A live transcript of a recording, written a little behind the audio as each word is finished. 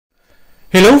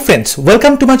Hello friends,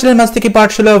 welcome to my channel Masti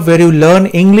PATHSHALA where you learn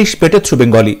English better through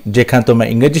Bengali যেখানে তোমরা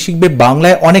ইংরেজি শিখবে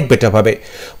বাংলায় অনেক বেটার ভাবে।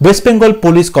 West Bengal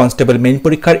police constable main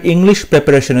পরীক্ষার ইংলিশ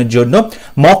প্রিপারেশনের জন্য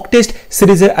মক টেস্ট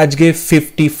সিরিজের আজকে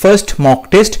 51st মক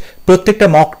টেস্ট। প্রত্যেকটা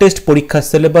মক টেস্ট পরীক্ষার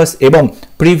সিলেবাস এবং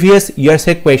প্রিভিয়াস ইয়ার্স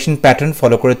এর কোয়েশ্চন প্যাটার্ন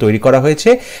ফলো করে তৈরি করা হয়েছে।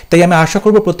 তাই আমি আশা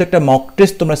করব প্রত্যেকটা মক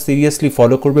টেস্ট তোমরা সিরিয়াসলি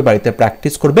ফলো করবে, বাড়িতে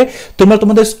প্র্যাকটিস করবে। তোমরা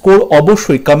তোমাদের স্কোর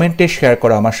অবশ্যই কমেন্টে শেয়ার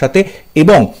করো আমার সাথে,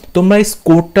 এবং তোমরা এই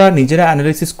স্কোরটা নিজেরা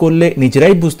অ্যানালাইসিস করলে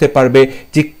নিজেরাই বুঝতে পারবে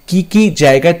যে কি কি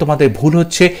জায়গায় তোমাদের ভুল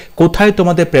হচ্ছে, কোথায়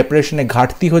তোমাদের প্রিপারেশনে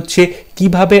ঘাটতি হচ্ছে,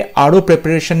 কিভাবে আরো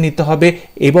প্রিপারেশন নিতে হবে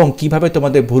এবং কিভাবে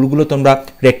তোমাদের ভুলগুলো তোমরা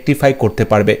রেকটিফাই করতে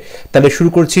পারবে। তাহলে শুরু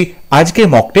করছি আজকের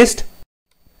mock test.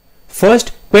 First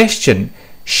question,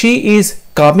 she is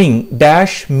coming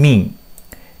dash me.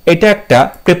 এটা একটা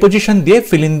প্রিপোজিশন দিয়ে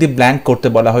ফিল ইন দি ব্ল্যাঙ্ক করতে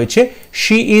বলা হয়েছে।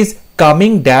 She is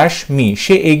coming dash me,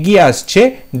 সে এগিয়ে আসছে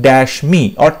ড্যাশ মি,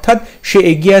 অর্থাৎ সে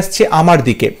এগিয়ে আসছে আমার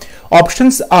দিকে।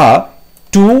 Options R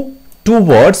two,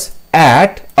 towards,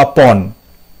 at, আপন।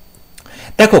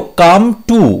 দেখো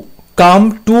কাম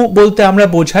টু বলতে আমরা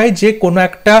বোঝাই যে কোনো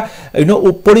একটা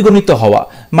পরিগণিত হওয়া,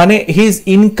 মানে his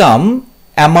income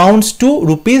amounts two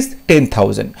rupees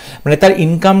 10,000, মানে তার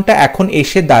ইনকামটা এখন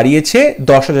এসে দাঁড়িয়েছে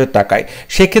 10,000 টাকায়।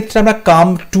 সেক্ষেত্রে আমরা কাম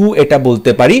টু এটা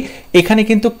বলতে পারি। এখানে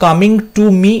কিন্তু কামিং টু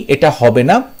মি এটা হবে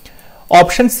না।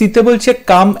 অপশন সিতে বলছে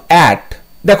কাম অ্যাট।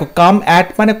 দেখো কাম অ্যাট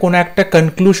মানে কোনো একটা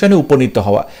কনক্লুশনে উপনীত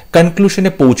হওয়া,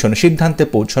 কনক্লুশনে পৌঁছানো, সিদ্ধান্তে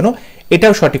পৌঁছানো,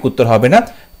 এটাও সঠিক উত্তর হবে না।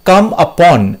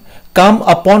 কাম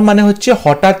আপন মানে হচ্ছে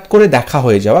হঠাৎ করে দেখা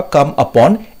হয়ে যাওয়া, কাম আপন,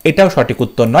 এটাও সঠিক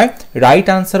উত্তর নয়। রাইট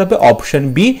আনসার হবে অপশন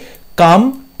বি, কাম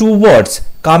টুওয়ার্ডস।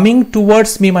 কামিং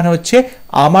টুওয়ার্ডস মি মানে হচ্ছে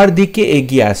আমার দিকে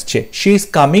এগিয়ে আসছে। She is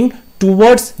coming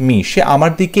towards me, সে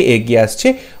আমার দিকে এগিয়ে আসছে।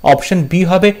 অপশন বি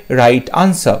হবে রাইট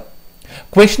আনসার।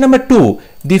 কোয়েশ্চন নাম্বার 2,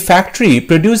 দি factory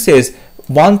produces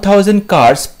 1000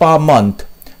 curse per month.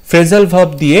 Phrasal verb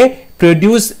দিয়ে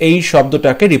প্রডিউস এই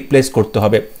শব্দটাকে রিপ্লেস করতে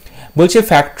হবে। বলছে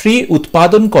ফ্যাক্টরি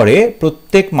উৎপাদন করে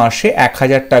প্রত্যেক মাসে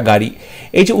 1000টা গাড়ি।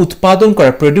 এই যে উৎপাদন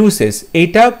করা প্রডিউসেস,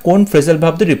 এইটা কোন ফ্রেজাল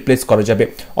ভার্ব দিয়ে রিপ্লেস করা যাবে?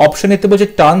 অপশন এতে বলছে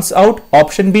turns out,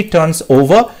 option B turns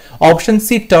over, option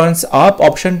C turns up,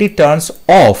 option D turns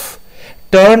of.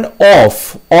 Turn off,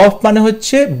 of মানে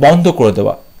হচ্ছে বন্ধ করে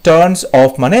দেওয়া, টার্নস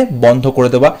অফ মানে বন্ধ করে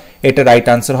দেওয়া, এটা রাইট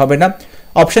আনসার হবে না।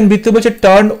 অপশন বি তে বলছে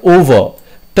টার্ন ওভার।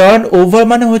 টার্ন ওভার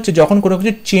মানে হচ্ছে যখন কোনো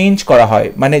কিছু চেঞ্জ করা হয়,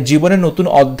 মানে জীবনে নতুন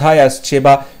অধ্যায় আসছে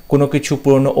বা কোনো কিছু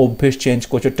পুরনো অভ্যেস চেঞ্জ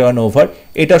করছে, টার্ন ওভার,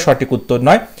 এটা সঠিক উত্তর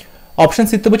নয়। অপশন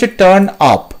সি তে বলছে টার্ন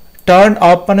আপ। টার্ন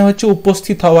আপ মানে হচ্ছে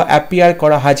উপস্থিত হওয়া, অ্যাপিয়ার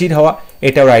করা, হাজির হওয়া,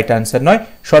 এটাও রাইট আনসার নয়।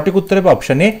 সঠিক উত্তর হবে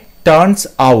option A turns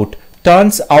out.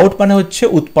 Turns out মানে হচ্ছে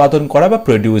উৎপাদন করা বা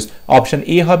প্রডিউস। অপশন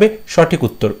এ হবে সঠিক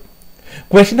উত্তর।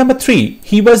 Question number 3,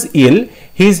 he was ill,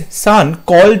 his son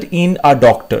called in a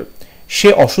doctor. সে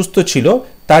অসুস্থ ছিল,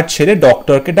 তার ছেলে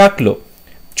ডক্টরকে ডাকলো।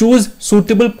 Choose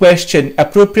suitable question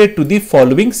appropriate to the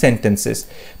following sentences.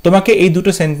 তোমাকে এই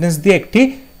দুটো সেন্টেন্স দিয়ে একটি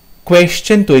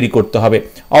কোয়েশ্চেন তৈরি করতে হবে।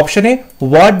 Option A,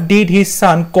 what did his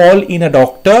son call in a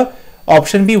doctor.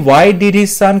 Option B, why did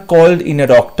his son called in a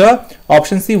doctor.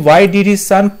 Option C, why did his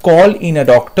son call in a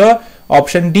doctor.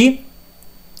 Option D,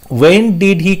 when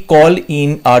did he call in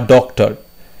a doctor।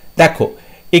 দেখো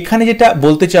এখানে যেটা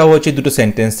বলতে চাওয়া হচ্ছে দুটো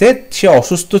সেন্টেন্সে, সে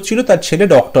অসুস্থ ছিল, তার ছেলে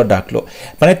ডক্টর ডাকলো,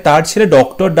 মানে তার ছেলে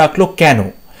ডক্টর ডাকলো কেন?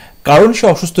 কারণ সে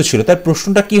অসুস্থ ছিল। তার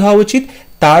প্রশ্নটা কি হওয়া উচিত?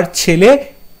 তার ছেলে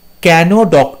কেন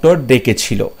ডক্টর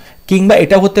ডেকেছিল, কিংবা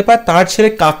এটা হতে পারে তার ছেলে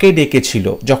কাকে ডেকেছিল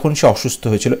যখন সে অসুস্থ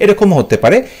হয়েছিল, এরকম হতে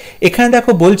পারে। এখানে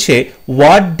দেখো বলছে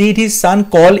what did his son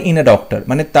call in a doctor,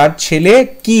 মানে তার ছেলে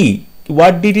কি,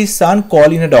 what did his son call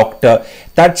in a doctor,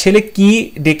 তার ছেলে কি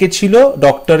ডেকেছিল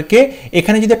ডক্টরকে।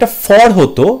 এখানে যদি একটা ফর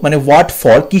হতো, মানে হোয়াট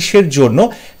ফর, কিসের জন্য,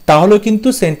 তাহলে কিন্তু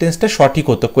সেন্টেন্সটা সঠিক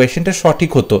হতো, কোয়েশ্চেনটা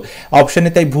সঠিক হতো। অপশনে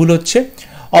তাই ভুল হচ্ছে।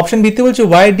 অপশন বিতে বলছে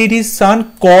why did his son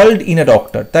called in a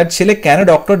doctor, তার ছেলে কেন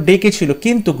ডক্টর ডেকেছিল।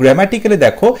 কিন্তু গ্রামাটিক্যালি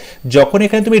দেখো, যখন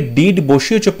এখানে তুমি ডিড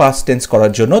বসিয়েছো পাস্ট টেন্স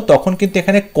করার জন্য, তখন কিন্তু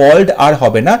এখানে কল্ড আর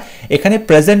হবে না, এখানে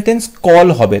প্রেজেন্ট টেন্স কল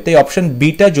হবে। তাই অপশন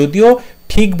বিটা যদিও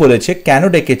ঠিক বলেছে কেন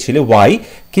ডেকেছিল, ওয়াই,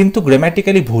 কিন্তু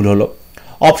গ্রামাটিক্যালি ভুল হলো।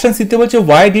 অপশন সিতে বলছে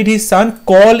why did his son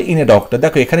call in a doctor.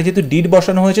 দেখো এখানে যেহেতু ডিড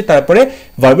বসানো হয়েছে, তারপরে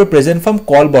ভার্বের প্রেজেন্ট ফর্ম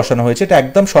কল বসানো হয়েছে, এটা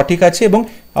একদম সঠিক আছে এবং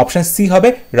অপশন সি হবে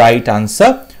right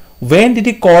answer. when did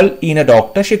he call in a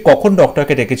doctor, সে কখন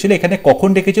ডক্টরকে ডেকেছিল। এখানে কখন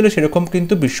ডেকেছিল সেরকম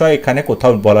কিন্তু বিষয় এখানে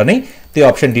কোথাও বলা নেই, তাই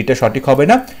অপশন ডিটা সঠিক হবে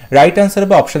না। রাইট আনসার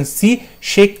হবে অপশন সি,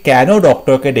 সে কেন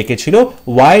ডক্টরকে ডেকেছিল,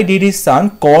 why did his son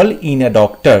call in a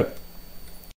doctor।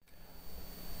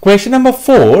 Question number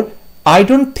 4, I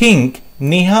don't think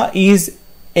Neha is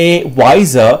a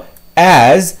wiser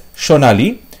as Sonali,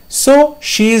 so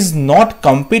she is not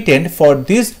competent for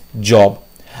this job।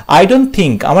 I don't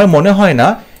think, আমার মনে হয় না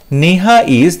Neha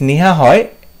is, Neha হয়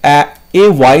এ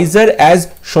wiser as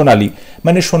সোনালি,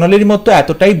 মানে সোনালির মতো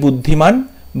এতটাই বুদ্ধিমান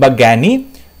বা জ্ঞানী।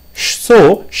 সো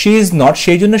শি ইজ নট,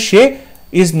 সেই জন্য সে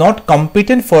is not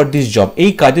competent for this job,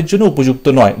 এই কাজের জন্য উপযুক্ত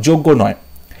নয়, যোগ্য নয়।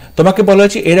 তোমাকে বলা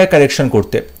হচ্ছে এরার কারেকশন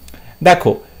করতে।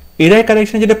 দেখো এরার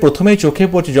কারেকশন যেটা প্রথমেই চোখে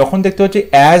পড়ছে, যখন দেখতে পাচ্ছি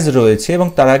অ্যাজ রয়েছে এবং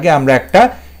তার আগে আমরা একটা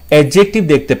অ্যাডজেক্টিভ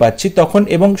দেখতে পাচ্ছি তখন,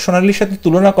 এবং সোনালির সাথে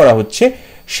তুলনা করা হচ্ছে,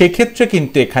 সেক্ষেত্রে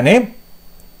কিন্তু এখানে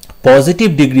পজিটিভ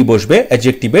ডিগ্রি বসবে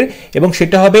অ্যাডজেক্টিভের, এবং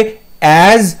সেটা হবে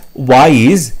as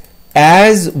wise,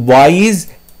 as wise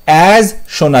as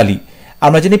সোনালি।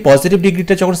 আমরা জানি পজিটিভ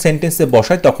ডিগ্রিটা যখন সেন্টেন্সে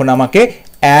বসায় তখন আমাকে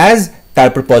অ্যাজ,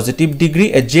 তারপর পজিটিভ ডিগ্রি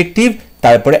অ্যাডজেক্টিভ,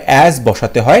 তারপরে অ্যাজ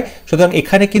বসাতে হয়। সুতরাং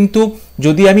এখানে কিন্তু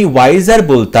যদি আমি ওয়াইজার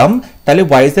বলতাম তাহলে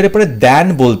ওয়াইজারের পরে দ্যান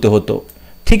বলতে হতো,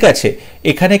 ঠিক আছে।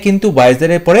 এখানে কিন্তু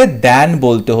ওয়াইজারের পরে দ্যান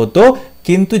বলতে হতো,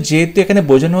 কিন্তু যেহেতু এখানে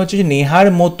বোঝানো হচ্ছে যে নেহার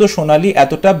মতো সোনালি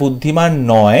এতটা বুদ্ধিমান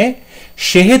নয়,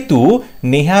 সেহেতু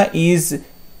Neha is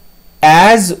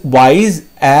as wise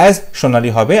as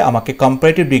সোনালি হবে, আমাকে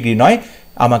কম্পারেটিভ ডিগ্রি নয়,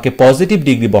 আমাকে পজিটিভ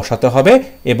ডিগ্রি বসাতে হবে,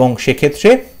 এবং সেক্ষেত্রে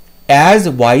অ্যাজ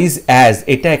ওয়াইজ অ্যাজ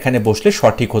এটা এখানে বসলে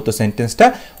সঠিক হতো সেন্টেন্সটা।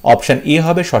 অপশন এ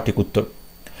হবে সঠিক উত্তর।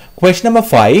 Question number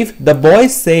 5, the boy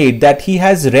said that he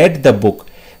has red the book,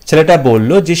 ছেলেটা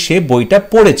বলল যে সে বইটা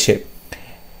পড়েছে।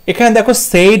 এখানে দেখো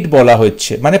সেড বলা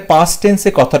হচ্ছে, মানে পাস্ট টেন্সে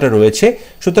কথাটা রয়েছে,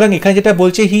 সুতরাং এখানে যেটা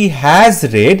বলছে হি হ্যাজ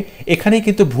রেড, এখানে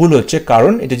কিন্তু ভুল হচ্ছে,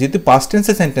 কারণ এটা যেহেতু পাস্ট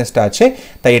টেন্সে সেন্টেন্সটা আছে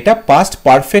তাই এটা পাস্ট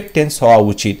পারফেক্ট টেন্স হওয়া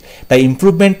উচিত। তাই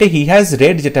ইমপ্রুভমেন্টে হি হ্যাজ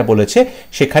রেড যেটা বলেছে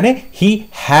সেখানে হি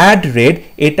হ্যাড রেড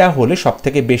এটা হলে সব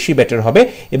থেকে বেশি বেটার হবে,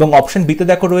 এবং অপশন বিতে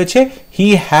দেখো রয়েছে he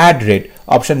had red,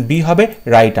 option B হবে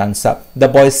right answer. The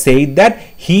boy said that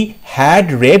he had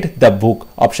red the book,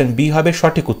 option B হবে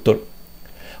সঠিক উত্তর।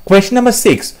 Question number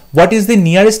 6, what is the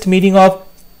nearest meaning of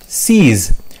cease?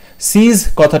 Cease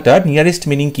কথাটা নিয়ারেস্ট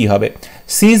মিনিং কি হবে?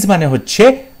 Cease মানে হচ্ছে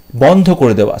বন্ধ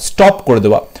করে দেওয়া, স্টপ করে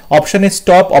দেওয়া। Option A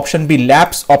stop, option B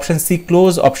lapse, option C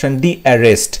close, option D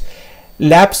arrest.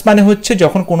 Lapse মানে হচ্ছে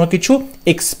যখন কোনো কিছু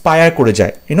এক্সপায়ার করে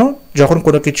যায়, যখন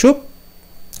কোনো কিছু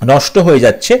নষ্ট হয়ে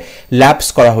যাচ্ছে ল্যাপস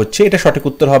করা হচ্ছে, এটা সঠিক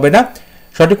উত্তর হবে না।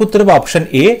 সঠিক উত্তর হবে অপশন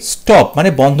এ স্টপ, মানে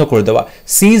বন্ধ করে দেওয়া।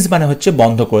 সিজ মানে হচ্ছে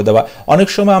বন্ধ করে দেওয়া। অনেক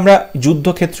সময় আমরা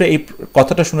যুদ্ধক্ষেত্রে এই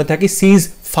কথাটা শুনে থাকি সিজ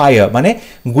ফায়ার, মানে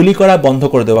গুলি করা বন্ধ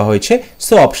করে দেওয়া হয়েছে।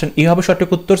 সো অপশন এ হবে সঠিক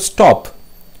উত্তর, stop.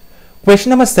 Question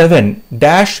number 7,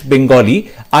 dash Bengali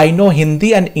I know Hindi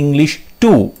and English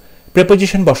to,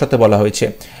 preposition বসাতে বলা হয়েছে।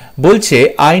 বলছে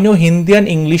I know Hindi and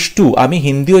English to, আমি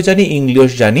হিন্দিও জানি ইংলিশ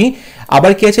জানি,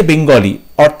 আবার কি আছে বেঙ্গলি,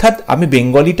 অর্থাৎ আমি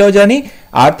বেঙ্গলিটাও জানি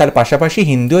আর তার পাশাপাশি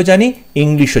হিন্দিও জানি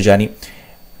ইংলিশও জানি।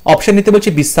 অপশন নিতে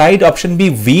বলছে beside, option B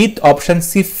with, option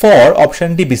C for, option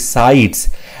D besides.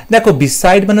 দেখো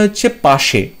বিসাইড মানে হচ্ছে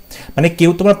পাশে, মানে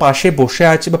কেউ তোমার পাশে বসে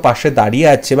আছে বা পাশে দাঁড়িয়ে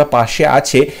আছে বা পাশে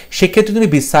আছে, সেক্ষেত্রে তুমি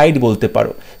বিসাইড বলতে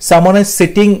পারো। Someone is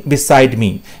sitting beside me,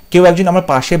 কেউ একজন আমার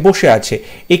পাশে বসে আছে,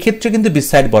 এক্ষেত্রে কিন্তু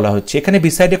বিসাইড বলা হচ্ছে। এখানে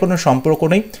বিসাইডে কোনো সম্পর্ক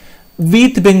নেই।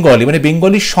 উইথ বেঙ্গলি মানে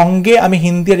বেঙ্গলির সঙ্গে আমি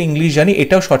হিন্দি আর ইংলিশ জানি,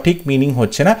 এটাও সঠিক মিনিং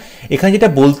হচ্ছে না। এখানে যেটা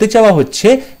বলতে চাওয়া হচ্ছে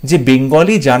যে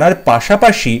বেঙ্গলি জানার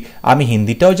পাশাপাশি আমি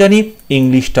হিন্দিটাও জানি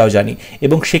ইংলিশটাও জানি,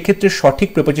 এবং সেক্ষেত্রে সঠিক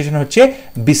প্রিপোজিশন হচ্ছে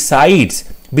বিসাইডস।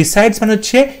 বিসাইডস মানে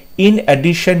হচ্ছে ইন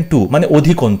অ্যাডিশন টু, মানে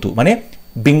অধিকন্তু, মানে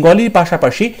বেঙ্গলির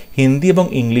পাশাপাশি হিন্দি এবং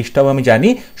ইংলিশটাও আমি জানি।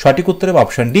 সঠিক উত্তর হবে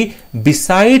option D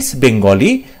besides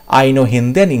Bengali I know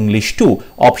Hindi and English to,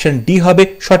 option D হবে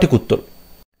সঠিক উত্তর।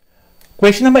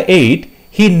 Question number 8,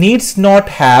 he needs not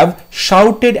have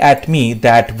shouted at me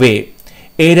that way.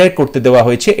 Error করতে দেওয়া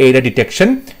হয়েছে, error detection.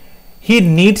 He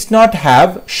needs not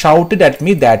have shouted at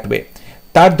me that way.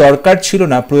 তার দরকার ছিল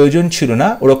না, প্রয়োজন ছিল না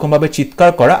ওরকম ভাবে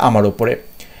চিৎকার করা আমার উপরে।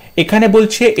 এখানে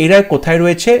বলছে এরর কোথায়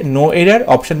রয়েছে, নো এরর,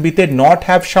 অপশন বি তে not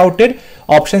have shouted,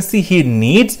 option C he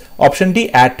needs, option D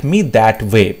at me that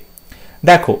way.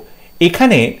 দেখো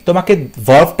এখানে তোমাকে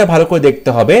ভার্বটা ভালো করে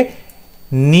দেখতে হবে।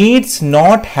 নিডস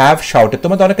নট হ্যাভ শাউটেড,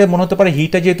 তোমাদের অনেকের মনে হতে পারে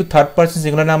হিটা যেহেতু থার্ড পারসন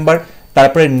সিঙ্গুলার নাম্বার,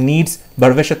 তারপরে নিডস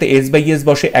ভার্বের সাথে এস বাই এস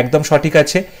বসে, একদম সঠিক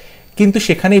আছে, কিন্তু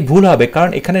সেখানেই ভুল হবে,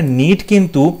 কারণ এখানে নিড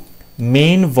কিন্তু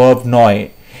মেইন ভার্ব নয়,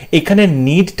 এখানে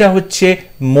নিডটা হচ্ছে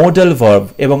মোডাল ভার্ব,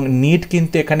 এবং নিড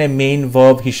কিন্তু এখানে মেইন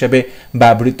ভার্ব হিসেবে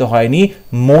ব্যবহৃত হয়নি,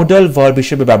 মোডাল ভার্ব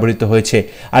হিসেবে ব্যবহৃত হয়েছে।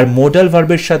 আর মোডাল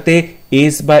ভার্বের সাথে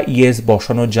এস বা ইএস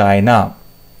বসানো যায় না।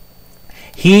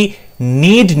 হি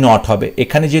নিড নট হবে,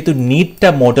 এখানে যেহেতু নিডটা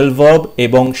মোডাল ভার্ব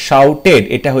এবং শাউটেড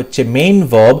এটা হচ্ছে মেইন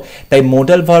ভার্ব, তাই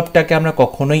মোডাল ভার্বটাকে আমরা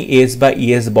কখনোই এস বা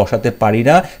ইএস বসাতে পারি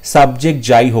না, সাবজেক্ট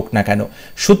যাই হোক না কেন।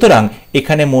 সুতরাং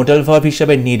এখানে মোডাল ভার্ব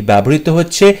হিসেবে নিড ব্যবহৃত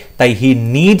হচ্ছে, তাই হি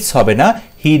নিডস হবে না,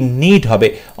 হি নিড হবে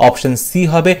অপশন সি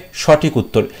হবে সঠিক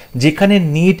উত্তর। যেখানে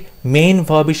নিড মেইন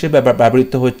ভার্ব হিসেবে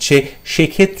ব্যবহৃত হচ্ছে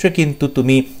সেক্ষেত্রে কিন্তু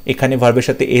তুমি এখানে ভার্বের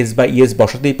সাথে এস বা ইএস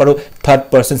বসাতেই পারো থার্ড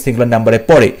পারসন সিঙ্গুলার নাম্বারে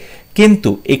পরে, কিন্তু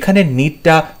এখানে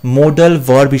নিডটা মোডাল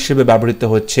ভার্ব হিসেবে ব্যবহৃত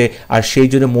হচ্ছে আর সেই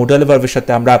জন্য মোডাল ভার্বের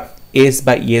সাথে আমরা এস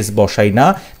বা ইএস বসাই না,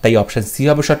 তাই অপশন সি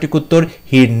হবে সঠিক উত্তর।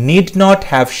 He need not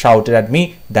have shouted at me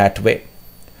that way.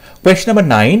 Question number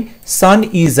 9. Sun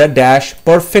is a dash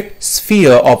perfect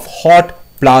sphere of hot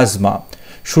plasma.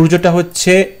 সূর্যটা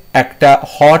হচ্ছে একটা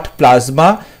হট প্লাজমা,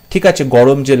 ঠিক আছে,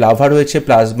 গরম যে লাভা রয়েছে,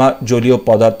 প্লাজমা জলীয়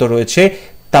পদার্থ রয়েছে,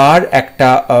 তার একটা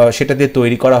সেটা দিয়ে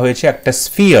তৈরি করা হয়েছে একটা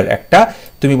স্ফিয়ার, একটা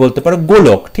তুমি বলতে পারো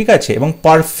গোলক, ঠিক আছে, এবং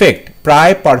পারফেক্ট,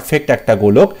 প্রায় পারফেক্ট একটা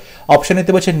গোলক। অপশন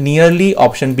এতে বলছে nearly,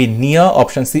 option B near,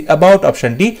 option C about,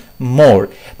 option D মোর।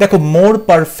 দেখো মোর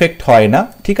পারফেক্ট হয় না,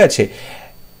 ঠিক আছে,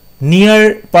 নিয়ার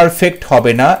পারফেক্ট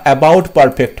হবে না, অ্যাবাউট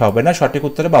পারফেক্ট হবে না, সঠিক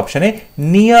উত্তর হবে অপশনে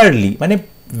নিয়ারলি, মানে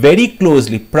ভেরি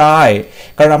ক্লোজলি, প্রায়।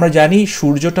 কারণ আমরা জানি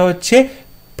সূর্যটা হচ্ছে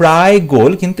প্রায়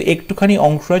গোল কিন্তু একটুখানি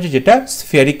অংশ আছে যেটা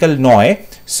স্ফেরিক্যাল নয়,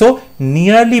 সো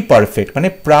নিয়ারলি পারফেক্ট মানে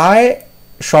প্রায়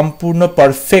সম্পূর্ণ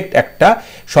পারফেক্ট একটা,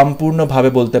 সম্পূর্ণভাবে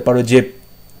বলতে পারো যে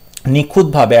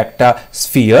নিখুঁতভাবে একটা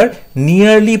sphere,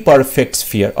 nearly perfect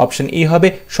sphere, option A হবে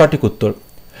সঠিক উত্তর।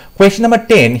 Question number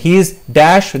 10. His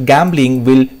dash gambling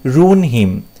will ruin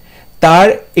him. তার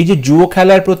এই যে জুয়ো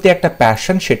খেলার প্রতি একটা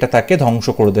প্যাশন সেটা তাকে ধ্বংস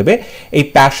করে দেবে। এই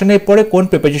প্যাশনের পরে কোন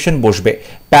প্রিপোজিশন বসবে?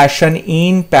 Passion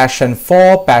in, passion for,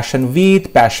 passion with,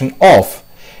 passion of.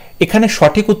 এখানে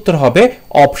সঠিক উত্তর হবে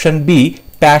অপশন বি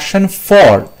প্যাশন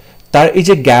ফর। তার এই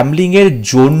যে গ্যাম্বলিং এর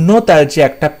জন্য তার যে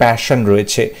একটা প্যাশন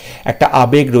রয়েছে, একটা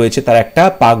আবেগ রয়েছে, তার একটা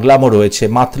পাগলামো রয়েছে,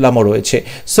 মাতলামো রয়েছে,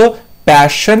 so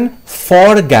passion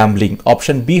for gambling,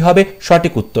 option B হবে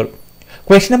সঠিক উত্তর।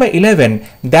 Question number 11.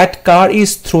 That car is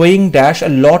throwing dash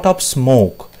a lot of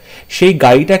smoke. সেই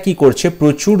গাড়িটা কি করছে?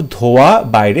 প্রচুর ধোঁয়া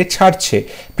বাইরে ছাড়ছে।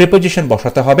 প্রিপোজিশন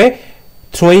বসাতে হবে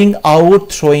throwing out,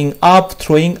 throwing up,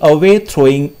 throwing away,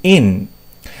 throwing in.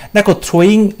 দেখো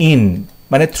থ্রোয়িং ইন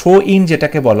মানে থ্রো ইন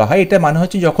যেটাকে বলা হয়, এটা মানে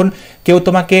হচ্ছে যখন কেউ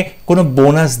তোমাকে কোনো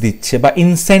বোনাস দিচ্ছে বা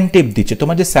ইনসেন্টিভ দিচ্ছে,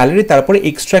 তোমার যে স্যালারি তারপরে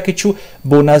এক্সট্রা কিছু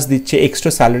বোনাস দিচ্ছে,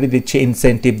 এক্সট্রা স্যালারি দিচ্ছে,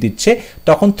 ইনসেন্টিভ দিচ্ছে,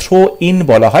 তখন থ্রো ইন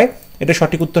বলা হয়। এটা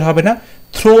সঠিক উত্তর হবে না।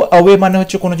 থ্রো অ্যাওয়ে মানে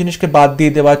হচ্ছে কোনো জিনিসকে বাদ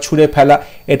দিয়ে দেওয়া, ছুঁড়ে ফেলা,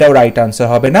 এটাও রাইট আনসার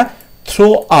হবে না। থ্রো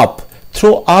আপ, থ্রো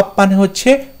আপ মানে হচ্ছে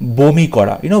বমি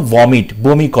করা, ভমিট,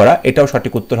 বমি করা, এটাও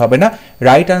সঠিক উত্তর হবে না।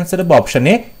 রাইট আনসার হবে option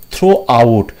A throw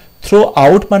out. Throw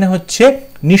out মানে হচ্ছে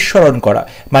নিঃসরণ করা,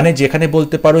 মানে যেখানে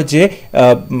বলতে পারো যে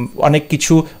অনেক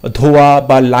কিছু ধোঁয়া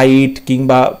বা লাইট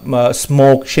কিংবা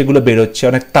স্মোক সেগুলো বেরোচ্ছে,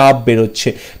 অনেক তাপ বেরোচ্ছে,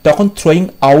 তখন থ্রোয়িং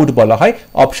আউট বলা হয়।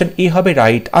 অপশন এ হবে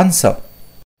right answer.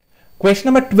 Question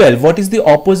number 12. What is the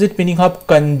opposite meaning of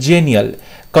congenial?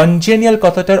 Congenial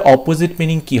কথাটার অপোজিট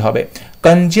মিনিং কি হবে?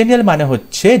 Congenial মানে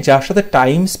হচ্ছে যার সাথে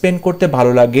টাইম স্পেন্ড করতে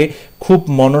ভালো লাগে, খুব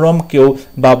মনোরম কেউ,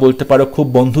 বা বলতে পারো খুব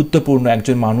বন্ধুত্বপূর্ণ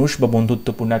একজন মানুষ বা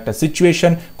বন্ধুত্বপূর্ণ একটা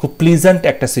সিচুয়েশন, খুব প্লিজেন্ট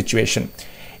একটা সিচুয়েশন।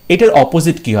 এটার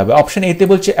অপোজিট কি হবে? অপশন এতে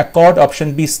বলছে accord, option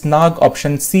B স্নাগ,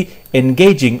 option C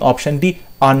engaging, option D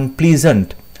unpleasant.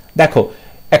 দেখো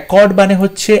অ্যাকর্ড মানে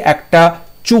হচ্ছে একটা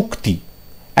চুক্তি,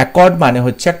 অ্যাকর্ড মানে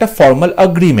হচ্ছে একটা ফর্মাল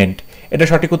এগ্রিমেন্ট, এটা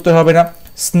সঠিক উত্তর হবে না।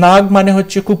 স্নাগ মানে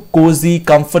হচ্ছে খুব কোজি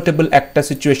কমফোর্টেবল একটা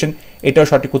সিচুয়েশন, এটাও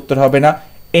সঠিক উত্তর হবে না।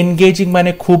 এনগেজিং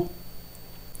মানে খুব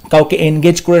কাউকে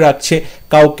এনগেজ করে রাখছে,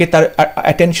 কাউকে তার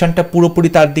অ্যাটেনশনটা পুরোপুরি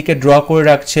তার দিকে ড্র করে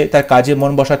রাখছে, তার কাজে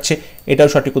মন বসাচ্ছে, এটাও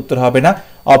সঠিক উত্তর হবে না।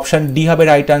 অপশন ডি হবে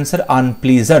রাইট আনসার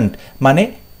আনপ্লিজেন্ট, মানে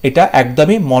এটা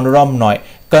একদমই মনোরম নয়।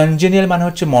 কনজেনিয়াল মানে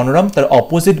হচ্ছে মনোরম, তার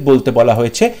অপোজিট বলতে বলা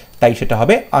হয়েছে, তাই সেটা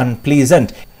হবে আনপ্লিজেন্ট।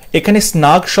 এখানে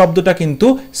স্নাগ শব্দটা কিন্তু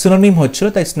সিনোনিম হচ্ছিল,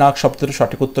 তাই স্নাগ শব্দটা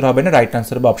সঠিক উত্তর হবে না। রাইট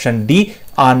আনসার হবে option D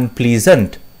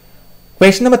unpleasant.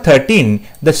 Question number 13.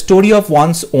 The story of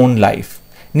one's own life.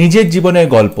 নিজের জীবনের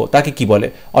গল্প তাকে কি বলে?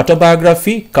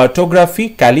 Autobiography, cartography,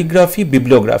 calligraphy,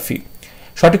 bibliography.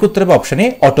 সঠিক উত্তর হবে অপশনে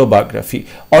অটোবায়োগ্রাফি।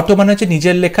 অটো মানে হচ্ছে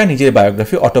নিজের লেখা, নিজের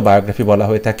বায়োগ্রাফি, অটোবায়োগ্রাফি বলা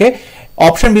হয়ে থাকে।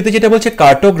 অপশন বিতে যেটা বলছে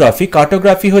কার্টোগ্রাফি,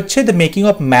 কার্টোগ্রাফি হচ্ছে the making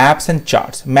of maps and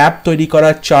charts, map তৈরি করা,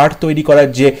 চার্ট তৈরি করার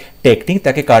যে টেকনিক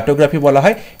তাকে কার্টোগ্রাফি বলা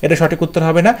হয়, এটা সঠিক উত্তর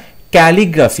হবে না।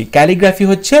 ক্যালিগ্রাফি, ক্যালিগ্রাফি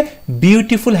হচ্ছে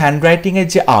বিউটিফুল হ্যান্ডরাইটিং এর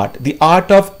যে art, the art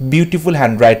of beautiful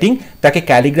handwriting, তাকে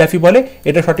ক্যালিগ্রাফি বলে,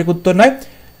 এটা সঠিক উত্তর নয়।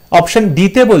 অপশন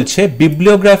ডিতে বলছে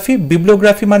বিবলিওগ্রাফি,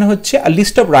 বিবলিওগ্রাফি মানে হচ্ছে a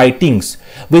list of writings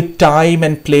with time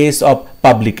and place of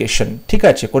publication. ঠিক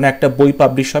আছে, কোনো একটা বই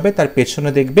পাবলিশ হবে, তার পেছনে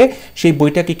দেখবে সেই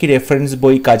বইটাকে কি রেফারেন্স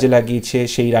বই কাজে লাগিয়েছে,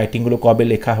 সেই রাইটিংগুলো কবে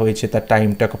লেখা হয়েছে, তার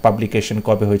টাইমটা, পাবলিকেশন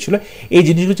কবে হয়েছিল, এই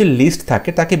জিনিসগুলো যে লিস্ট থাকে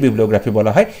তাকে বিবলিওগ্রাফি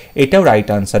বলা হয়, এটাও রাইট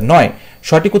আনসার নয়।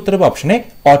 সঠিক উত্তর হবে অপশনে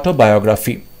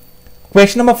autobiography.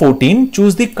 Question number 14.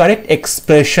 Choose the correct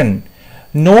expression.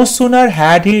 No sooner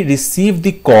had he received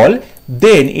the call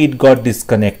then it got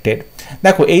disconnected.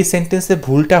 দেখো এই সেন্টেন্সে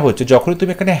ভুলটা হচ্ছে যখন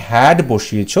তুমি এখানে হ্যাড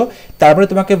বসিয়েছো তারপরে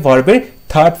তোমাকে ভার্বের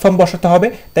থার্ড ফর্ম বসাতে হবে,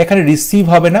 তাই এখানে রিসিভ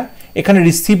হবে না, এখানে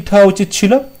রিসিভড হওয়া উচিত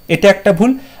ছিল, এটা একটা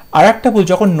ভুল। আর একটা ভুল,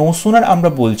 যখন নো সুনার আমরা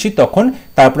বলছি তখন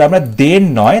তারপরে আমরা দেন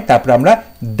নয়, তারপরে আমরা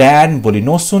দ্যান বলি,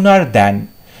 no sooner than.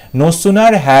 No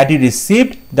sooner had E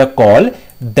received the call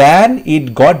than it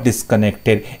got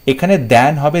disconnected, এখানে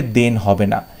দ্যান হবে, দেন হবে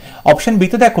না। অপশন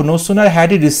বিতে দেখো no sooner had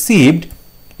E received,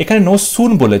 এখানে নো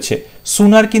সুন বলেছে,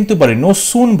 সুনার কিন্তু বলে নো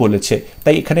সুন বলেছে,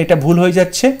 তাই এখানে এটা ভুল হয়ে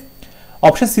যাচ্ছে।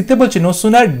 অপশন সিতে বলছে no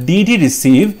sooner did he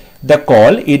receive the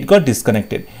call it got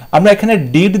disconnected, আমরা এখানে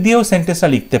ডিড দিয়েও সেন্টেন্সটা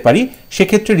লিখতে পারি,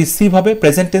 সেক্ষেত্রে রিসিভ হবে,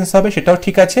 প্রেজেন্ট টেন্স হবে, সেটাও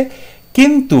ঠিক আছে।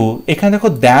 কিন্তু এখানে দেখো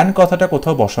দ্যান কথাটা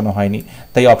কোথাও বসানো হয়নি,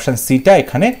 তাই অপশন সিটা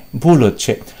এখানে ভুল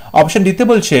হচ্ছে। অপশন ডিতে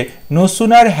বলছে no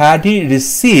sooner had he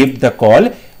received the call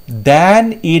then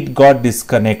it got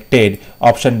disconnected,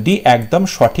 option D একদম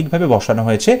সঠিকভাবে বসানো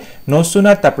হয়েছে। নো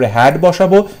সুনার তারপরে হ্যাড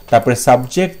বসাবো, তারপরে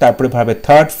সাবজেক্ট, তারপরে ভাবে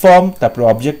থার্ড ফর্ম, তারপরে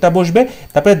অবজেক্টটা বসবে,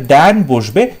 তারপরে দেন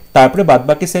বসবে, তারপরে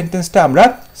বাদবাকি সেন্টেন্সটা আমরা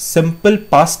সিম্পল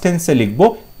পাস্ট টেন্সে লিখবো,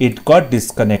 it got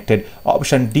disconnected,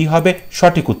 option D হবে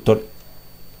সঠিক উত্তর।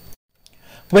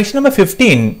 Question number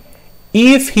 15.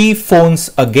 If he phones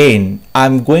again,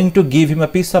 I'm going to give him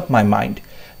a piece of my mind.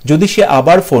 যদি সে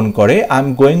আবার ফোন করে, I'm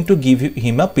going to give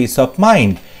him a piece of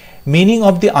mind. Meaning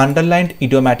of the underlined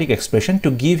idiomatic expression to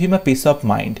give him a piece of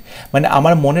mind. মানে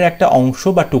আমার মনের একটা অংশ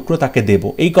বা টুকরো তাকে দেব,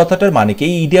 এই কথাটার মানে কি,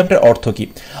 এই ইডিয়ামটার অর্থ কি?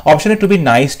 অপশনে two be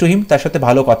nice to him, তার সাথে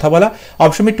ভালো কথা বলা।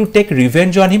 Option B to take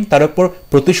revenge on him, তার উপর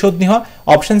প্রতিশোধ নেওয়া।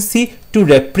 অপশন সি টু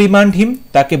রেপ্রিমান্ড হিম,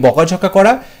 তাকে বকাঝকা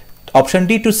করা। Option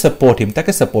D to support him,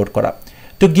 তাকে সাপোর্ট করা।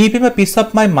 To give him a piece of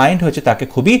my mind হচ্ছে তাকে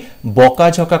খুবই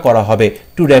বকাঝকা করা হবে,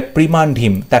 টু রেপ্রিমান্ড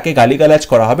হিম তাকে গালিগালাজ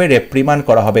করা হবে, রেপ্রিমান্ড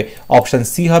করা হবে, অপশন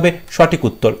সি হবে সঠিক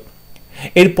উত্তর।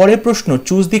 এরপরের প্রশ্ন,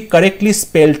 choose the correctly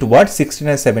spelled word. 16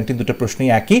 আর 17 দুটো প্রশ্নই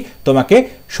একই, তোমাকে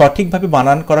সঠিকভাবে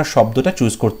বানান করা শব্দটা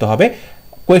চুজ করতে হবে।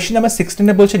 কোয়েশ্চেন নাম্বার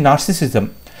 16 বলছে নার্সিসিজম।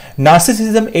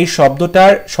 নার্সিসিজম এই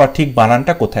শব্দটার সঠিক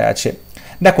বানানটা কোথায় আছে?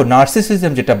 দেখো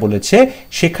নার্সিসিজম যেটা বলেছে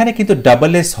সেখানে কিন্তু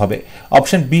ডাবল এস হবে,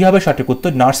 অপশন বি হবে সঠিক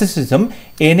উত্তর। Narcissism,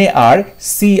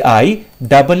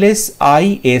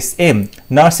 NARCISSISM,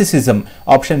 narcissism,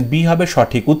 option B হবে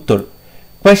সঠিক উত্তর।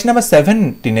 কোয়েশ্চন নাম্বার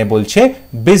 17 বলছে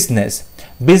বিজনেস।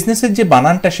 বিজনেসের যে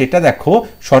বানানটা সেটা দেখো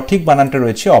সঠিক বানানটা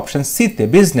রয়েছে অপশন সি তে,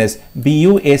 বিজনেস,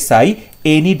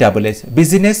 BUSINESS,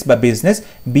 বিজনেস বা বিজনেস,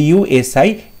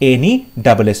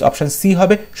 BUSINESS, অপশন সি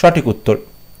হবে সঠিক উত্তর।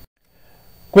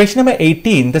 Question number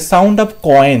 18, the sound of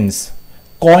coins.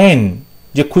 Coin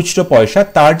যে খুচরো পয়সা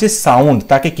তার যে সাউন্ড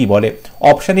তাকে কি বলে?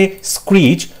 Option A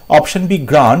screech, option B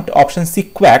grant, option C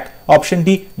quack, option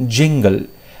D jingle.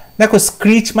 দেখো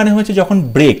স্ক্রিচ মানে হচ্ছে যখন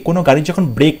ব্রেক, কোনো গাড়ির যখন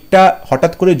ব্রেকটা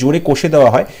হঠাৎ করে জোরে কষে দেওয়া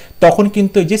হয় তখন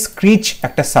কিন্তু এই যে স্ক্রিচ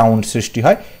একটা সাউন্ড সৃষ্টি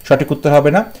হয়, সঠিক উত্তর হবে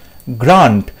না।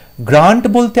 গ্রান্ট, গ্রান্ট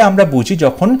বলতে আমরা বুঝি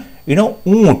যখন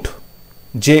উট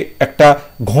যে একটা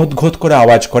ঘোঁত ঘোঁত করে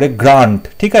আওয়াজ করে, গ্রান্ট,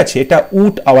 ঠিক আছে, এটা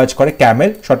উট আওয়াজ করে, ক্যামেল,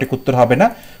 সঠিক উত্তর হবে না।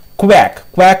 কোয়াক,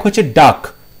 কোয়াক হচ্ছে ডাক,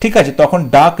 ঠিক আছে, তখন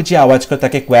ডাক যে আওয়াজ করে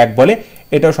তাকে কোয়াক বলে,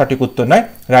 এটাও সঠিক উত্তর নয়।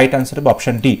 রাইট আনসার হবে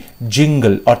অপশন ডি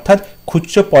জিঙ্গল, অর্থাৎ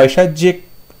খুচরো পয়সার যে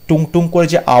টুং টুং করে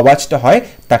যে আওয়াজটা হয়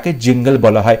তাকে জিঙ্গল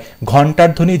বলা হয়। ঘন্টার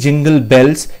ধ্বনি জিঙ্গল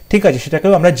বেলস, ঠিক আছে,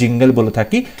 সেটাকেও আমরা জিঙ্গল বলে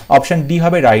থাকি, অপশন ডি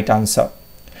হবে right answer.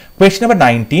 Question number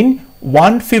 19,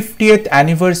 150th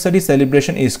anniversary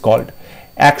celebration is called.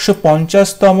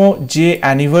 150তম যে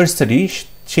অ্যানিভার্সারি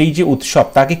সেই যে উৎসব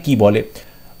তাকে কি বলে?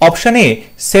 অপশন এ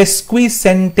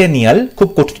সেস্কুইসেন্টেনিয়াল, খুব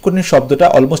কঠিন কঠিন শব্দটা,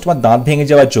 অলমোস্ট আমার দাঁত ভেঙে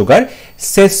যাওয়ার জোগাড়,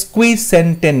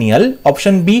 সেস্কুইসেন্টেনিয়াল।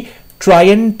 Option B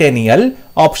ট্রায়েন্টেনিয়াল,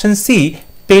 option C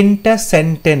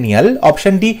পেন্টাসেন্টেনিয়াল,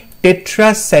 option D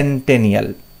টেট্রাসেন্টেনিয়াল।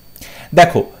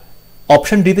 দেখো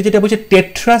অপশন ডিতে যেটা বলছে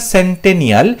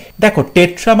টেট্রাসেন্টেনিয়াল, দেখো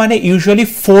টেট্রা মানে ইউজুয়ালি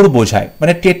 4 বোঝায়,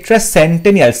 মানে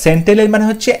টেট্রাসেন্টেনিয়াল, সেন্টেনিয়াল মানে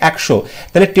হচ্ছে 100,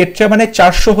 তাহলে টেট্রা মানে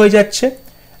 400 হয়ে যাচ্ছে।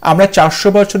 আমরা 400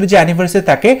 বছরের যে অ্যানিভার্সারি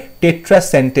তাকে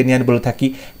টেট্রাসেন্টেনিয়াল বলে থাকি।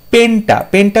 পেন্টা,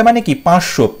 পেন্টা মানে কি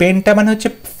 500, পেন্টা মানে হচ্ছে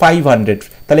 500,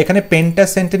 তাহলে এখানে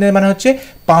পেন্টাসেন্টেনিয়াল মানে হচ্ছে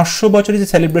 500 বছরের যে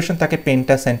সেলিব্রেশন তাকে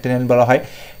পেন্টাসেন্টেনিয়াল বলা হয়।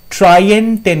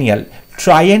 ট্রায়েন্টেনিয়াল,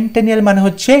 ট্রায়েন্টেনিয়াল মানে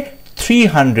হচ্ছে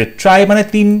 300, ট্রাই মানে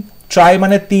 3, ট্রাই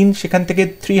মানে 3, সেখান থেকে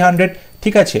 300,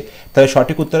 ঠিক আছে, তাহলে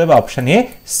সঠিক উত্তর হবে অপশন এ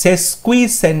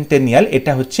সেস্কুইসেন্টেনিয়াল,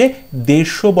 এটা হচ্ছে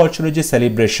 150 বছরের যে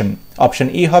সেলিব্রেশন, অপশন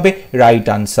এ হবে right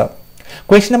answer.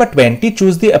 Question number 20,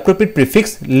 choose the appropriate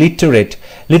prefix literate.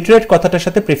 Literate কথাটার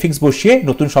সাথে প্রিফিক্স বসিয়ে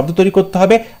নতুন শব্দ তৈরি করতে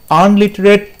হবে,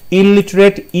 আনলিটারেট,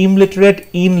 ইললিটারেট, ইমলিটারেট,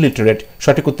 ইনলিটারেট,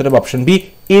 সঠিক উত্তর হবে অপশন বি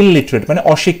ইললিটারেট মানে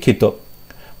অশিক্ষিত।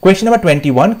 Question number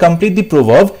 21, complete the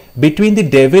proverb between the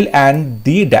devil and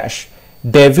the dash.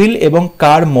 Devil এবং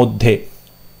কার মধ্যে?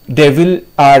 ডেভিল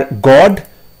আর god,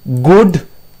 good,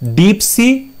 deep sea,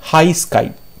 high sky.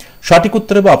 সঠিক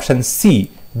উত্তর হবে option C,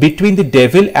 between the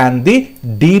devil and the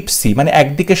deep sea, মানে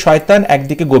একদিকে শয়তান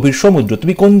একদিকে গভীর সমুদ্র,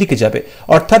 তুমি কোন দিকে যাবে?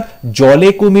 অর্থাৎ জলে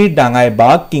কুমির ডাঙায়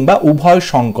বাঘ কিংবা উভয়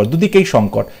সংকট, দুদিকেই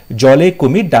সংকট, জলে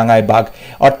কুমির ডাঙায় বাঘ,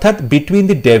 অর্থাৎ between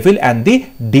the devil and the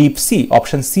deep sea,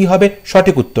 option C হবে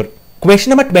সঠিক উত্তর। Question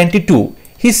number 22,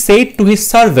 he said to his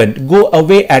servant go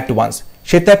away at once,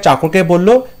 সে তার চাকরকে বলল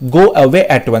গো অ্যাওয়ে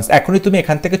অ্যাট ওয়ান্স, এখনই তুমি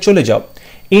এখান থেকে চলে যাও।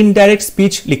 ইনডাইরেক্ট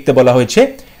স্পিচ লিখতে বলা হয়েছে।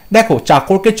 দেখো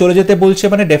চাকরকে চলে যেতে বলছে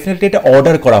মানে ডেফিনেটলি এটা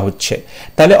অর্ডার করা হচ্ছে,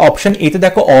 তাহলে অপশন এতে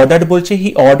দেখো অর্ডার বলছে, he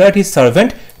ordered his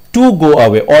servant to go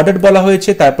away, order বলা হয়েছে,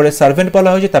 তারপরে সার্ভেন্ট বলা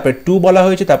হয়েছে, তারপরে টু বলা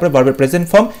হয়েছে, তারপরে ভার্বের প্রেজেন্ট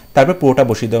ফর্ম, তারপরে পুরোটা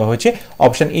বসিয়ে দেওয়া হয়েছে।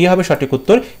 অপশন এ হবে সঠিক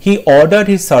উত্তর, he ordered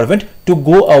his servant to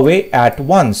go away at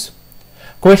once.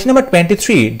 Question number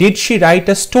 23, did she write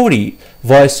a story,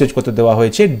 voice change করতে দেওয়া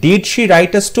হয়েছে। Did she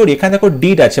write a story, এখানে দেখো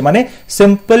ডিড আছে মানে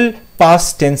সিম্পল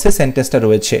পাস্ট টেন্সে সেন্টেন্সটা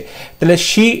রয়েছে, তাহলে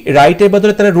শি রাইটের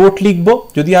বদলে তাহলে রোট লিখবো।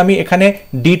 যদি আমি এখানে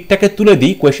ডিডটাকে তুলে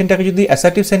দিই, কোয়েশ্চেনটাকে যদি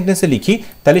অ্যাসার্টিভ সেন্টেন্সে লিখি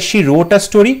তাহলে শি রোট আ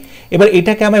স্টোরি। এবার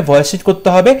এটাকে আমায় ভয়েস চেঞ্জ করতে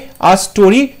হবে আ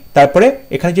স্টোরি, তারপরে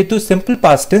এখানে যেহেতু সিম্পল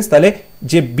পাস্ট টেন্স তাহলে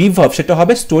যে বি ভার্ব সেটা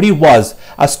হবে story was,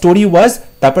 a story was,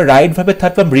 তারপর রাইট ভার্বের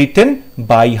third form written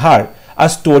by her, a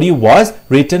story was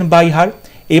written by her.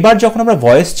 এবার যখন আমরা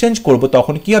ভয়েস চেঞ্জ করব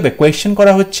তখন কি হবে, কোয়েশ্চেন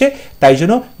করা হচ্ছে, তাই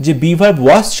জন্য যে বি ভার্ব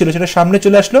ওয়াজ ছিল সেটা সামনে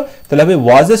চলে আসলো, তাহলে হবে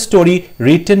ওয়াজ a story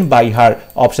written by her,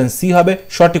 option C হবে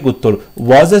সঠিক উত্তর,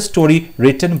 ওয়াজ a story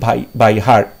written by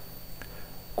her.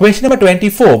 Question number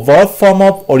 24, verb form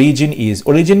of origin is,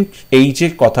 origin এই যে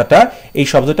কথাটা এই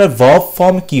শব্দটার ভার্ব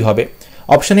ফর্ম কি হবে?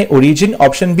 Option A origin,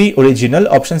 option B original,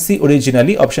 option C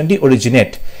originally, option D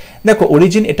originate. দেখো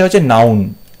অরিজিন এটা হচ্ছে নাউন,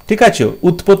 ঠিক আছে,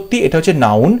 উৎপত্তি এটা হচ্ছে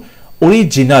নাউন।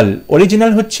 অরিজিনাল,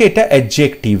 অরিজিনাল হচ্ছে এটা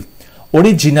অ্যাডজেক্টিভ,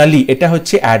 অরিজিনালি এটা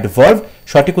হচ্ছে অ্যাডভার্ব।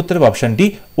 সঠিক উত্তর হবে অপশন ডি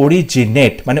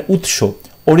অরিজিনেট, মানে উৎস,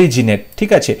 অরিজিনেট, ঠিক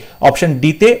আছে। অপশন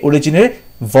ডি তে অরিজিনের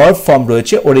ভার্ব ফর্ম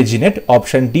রয়েছে অরিজিনেট,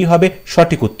 অপশন ডি হবে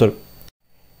সঠিক উত্তর।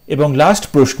 এবং লাস্ট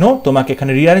প্রশ্ন, তোমাকে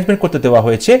এখানে রিঅ্যারেঞ্জমেন্ট করতে দেওয়া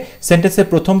হয়েছে, সেন্টেন্সের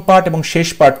প্রথম পার্ট এবং শেষ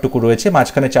পার্টটুকু রয়েছে,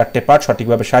 মাঝখানে চারটে পার্ট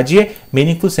সঠিকভাবে সাজিয়ে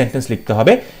মিনিংফুল সেন্টেন্স লিখতে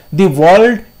হবে। The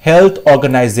world health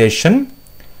organisation,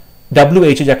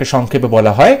 WHO যাকে সংক্ষেপে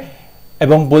বলা হয়,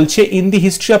 এবং বলছে in the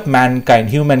history of mankind,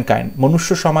 humankind, মনুষ্য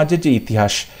সমাজের যে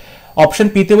ইতিহাস। অপশন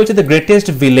পি তে বলছে the greatest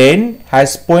villain has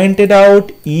pointed out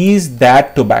is that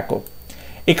tobacco.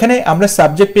 এখানে আমরা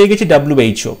সাবজেক্ট পেয়ে গেছি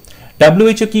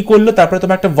WHO কি করলো, তারপরে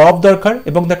তোমার একটা ভার্ব দরকার,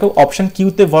 এবং দেখো অপশন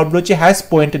কিউতে ভার্ব রয়েছে হ্যাজ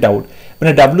পয়েন্টেড আউট,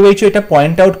 মানে WHO এটা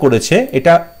পয়েন্ট আউট করেছে,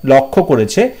 এটা লক্ষ্য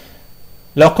করেছে,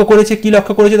 কি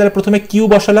লক্ষ্য করেছে, তাহলে প্রথমে কিউ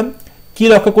বসালাম, কি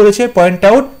লক্ষ্য করেছে, পয়েন্ট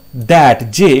আউট দ্যাট,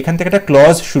 যে এখান থেকে একটা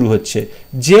ক্লজ শুরু হচ্ছে,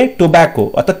 যে টোব্যাকো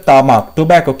অর্থাৎ তামাক,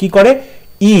 টোব্যাকো কি করে,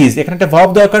 ইজ, এখানে একটা ভার্ব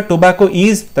দরকার, টোব্যাকো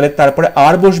ইজ, তাহলে তারপরে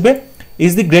আর বসবে,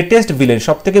 ইজ দি গ্রেটেস্ট ভিলেন,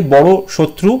 সব থেকে বড়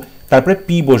শত্রু, তারপরে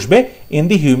পি বসবে, in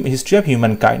the history of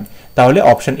human kind. তাহলে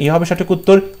অপশন এ হবে সঠিক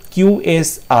উত্তর,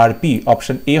 QSRP,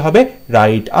 অপশন এ হবে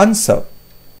রাইট আনসার।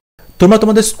 তোমরা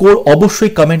তোমাদের স্কোর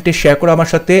অবশ্যই কমেন্টে শেয়ার করো আমার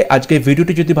সাথে। আজকে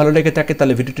ভিডিওটি যদি ভালো লেগে থাকে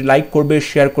তাহলে ভিডিওটি লাইক করবে,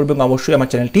 শেয়ার করবে, এবং অবশ্যই আমার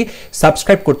চ্যানেলটি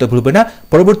সাবস্ক্রাইব করতে ভুলবে না।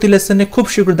 পরবর্তী লেসনে খুব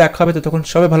শীঘ্র দেখা হবে, ততক্ষণ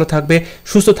সবাই ভালো থাকবে,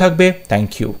 সুস্থ থাকবে।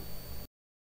 Thank you.